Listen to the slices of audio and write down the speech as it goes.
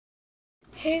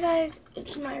Hey guys,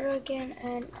 it's Myra again,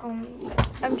 and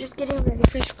I'm just getting ready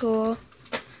for school,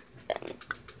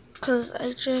 cause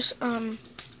I just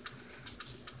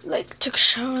like took a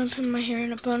shower and put my hair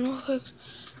in a bun real quick,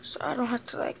 so I don't have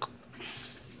to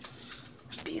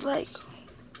be like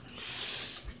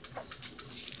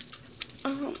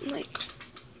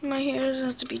my hair doesn't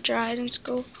have to be dried in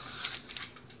school.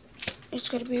 It's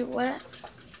gonna be wet,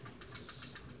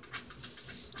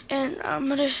 and I'm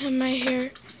gonna have my hair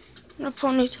in a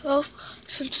ponytail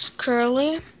since it's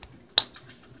curly,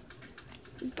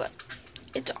 but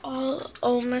it's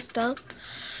all messed up.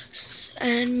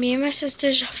 And me and my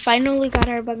sisters finally got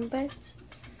our bunk beds.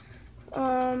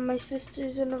 My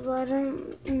sister's in the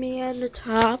bottom, me at the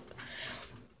top.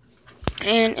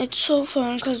 And it's so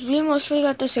fun because we mostly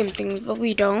got the same things, but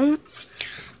we don't.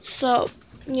 So,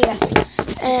 yeah.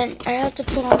 And I had to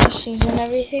put on the shoes and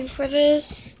everything for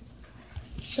this.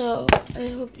 So, I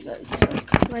hope you guys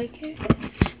like it.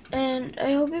 And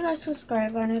I hope you guys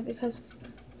subscribe on it because,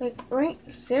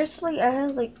 seriously, I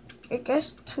had I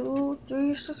guess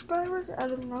 2-3 subscribers. I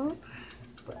don't know.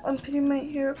 But I'm putting my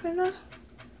hair up right now.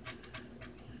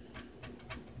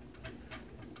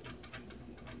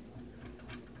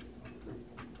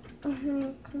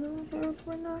 I'm putting my hair up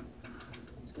right now.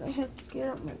 So I have to get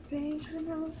up my bangs and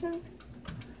everything.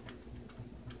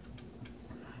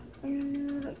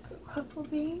 And a couple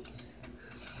bangs.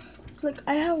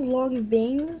 I have long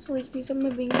bangs. These are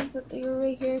my bangs, but they are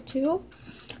right here too.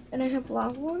 And I have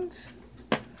long ones.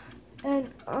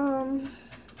 And I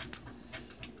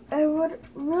would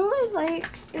really like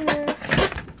if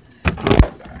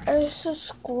I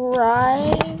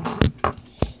subscribe.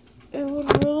 I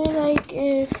would really like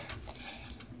if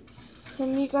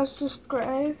some of you guys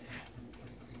subscribe,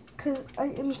 because I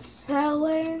am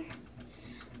selling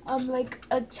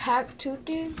a tattoo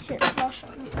thing. Here, I'll show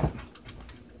you.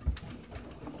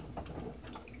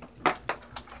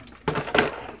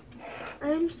 I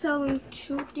am selling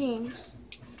 2 things.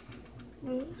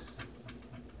 This.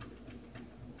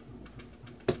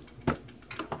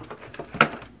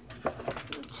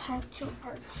 Tattoo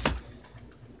parts.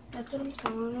 That's what I'm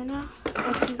selling right now.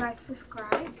 If you guys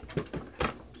subscribe.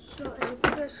 So I hope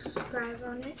you guys subscribe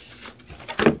on it.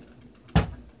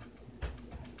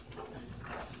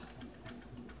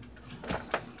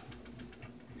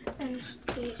 And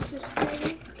stay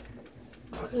subscribing.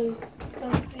 Because that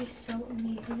would be so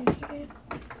amazing if you did.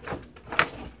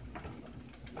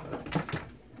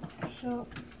 So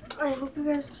I hope you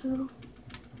guys do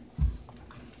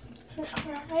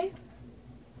subscribe.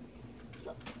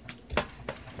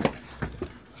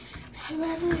 I'd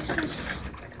rather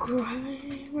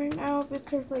subscribe right now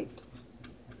because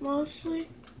mostly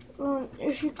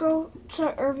if you go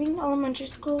to Irving Elementary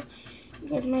School, you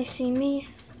guys might see me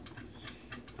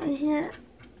on here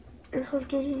if we're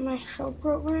doing my show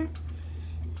program.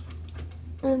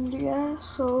 And yeah,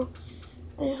 so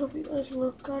I hope you guys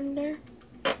look on there.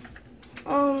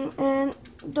 And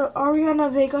the Ariana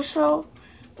Vega show,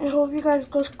 I hope you guys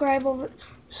go subscribe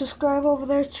over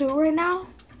there too right now.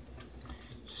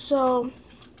 So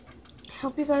I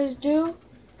hope you guys do,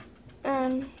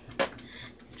 and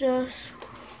just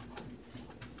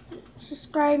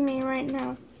subscribe me right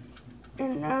now,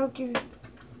 and I'll give you,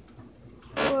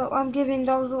 well, I'm giving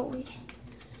those away.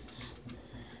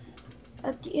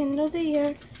 At the end of the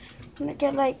year, I'm gonna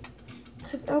get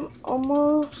because I'm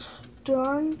almost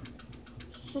done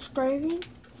subscribing,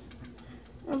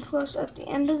 and plus at the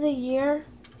end of the year,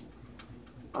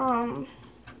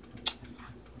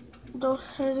 those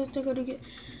presents are gonna get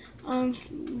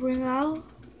bring out,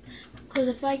 because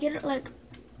if I get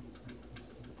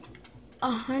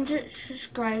 100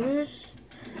 subscribers,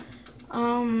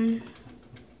 I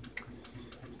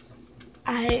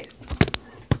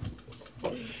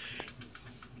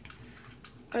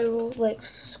will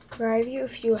subscribe you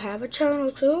if you have a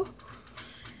channel too.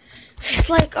 It's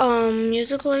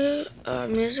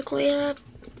Musically app,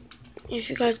 if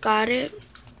you guys got it.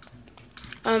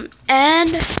 And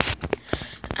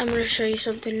I'm gonna show you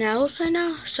something else right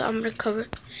now. So I'm gonna cover,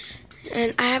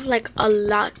 and I have a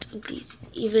lot of these,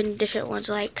 even different ones,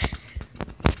 a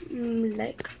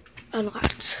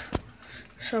lot.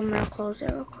 So I'm gonna close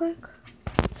it real quick.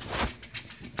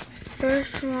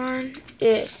 First one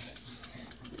is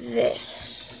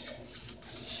this.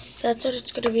 That's what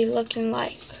it's gonna be looking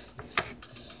like.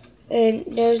 And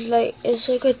there's it's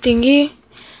a thingy.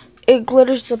 It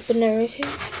glitters up and everything.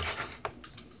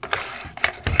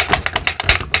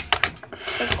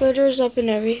 It glitters up and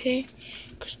everything.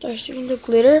 Start seeing the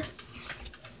glitter.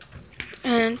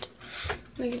 And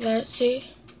look at that, see?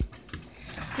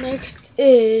 Next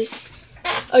is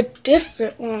a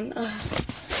different one.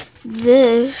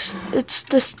 this. It's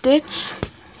the Stitch.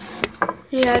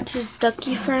 He had his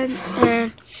ducky friend,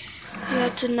 and he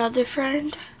had another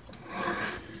friend,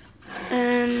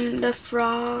 and the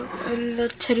frog, and the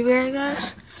teddy bear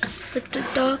guys, with the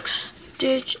duck,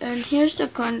 Stitch, and here's the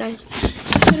gun that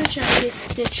I'm gonna try to get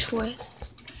Stitch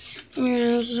with. I'm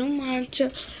gonna zoom on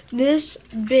to this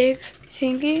big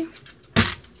thingy.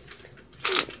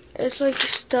 It's like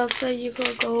stuff that you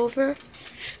could go over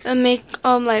and make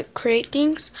like create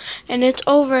things, and it's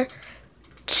over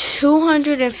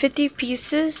 250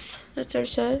 pieces. That's what it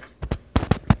said.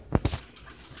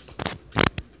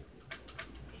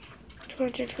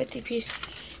 250 pieces.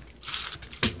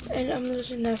 And I'm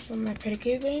using that for my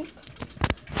piggy bank.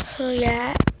 So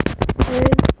yeah,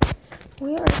 and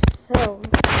we are so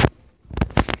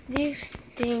these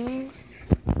things,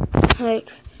 like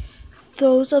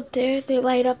those up there, they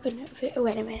light up in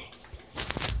wait a minute.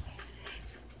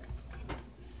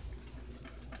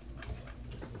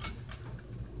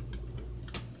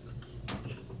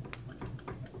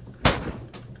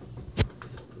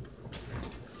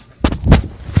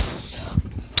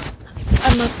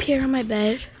 I'm up here on my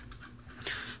bed.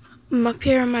 I'm up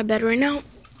here on my bed right now,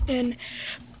 and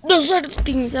those are the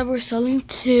things that we're selling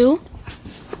too.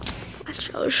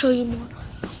 I'll show you more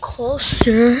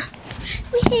closer.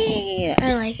 Whee!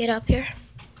 I like it up here.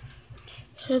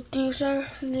 So these are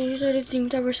the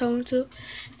things that we're selling too.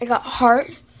 I got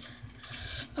heart,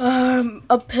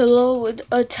 a pillow with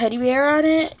a teddy bear on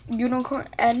it, unicorn,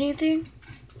 anything,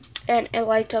 and it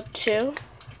lights up too.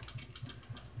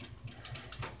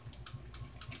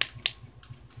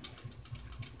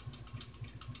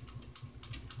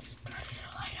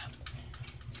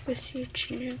 You can see it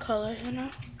changing colors, you know?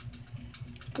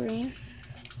 Green.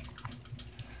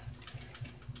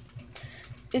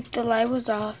 If the light was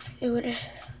off, it would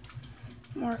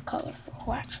more colorful.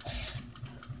 Watch.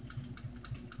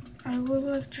 I would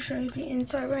like to show you the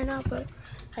inside right now, but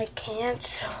I can't.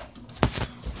 So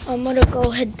I'm gonna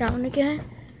go head down again.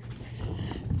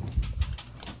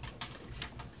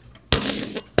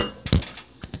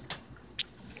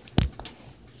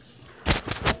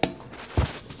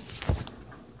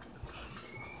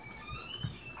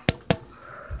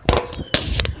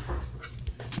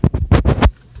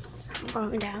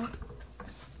 Going down.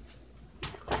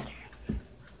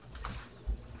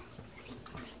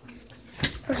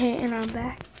 Okay, and I'm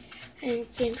back. And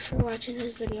thanks for watching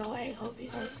this video. I hope you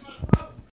guys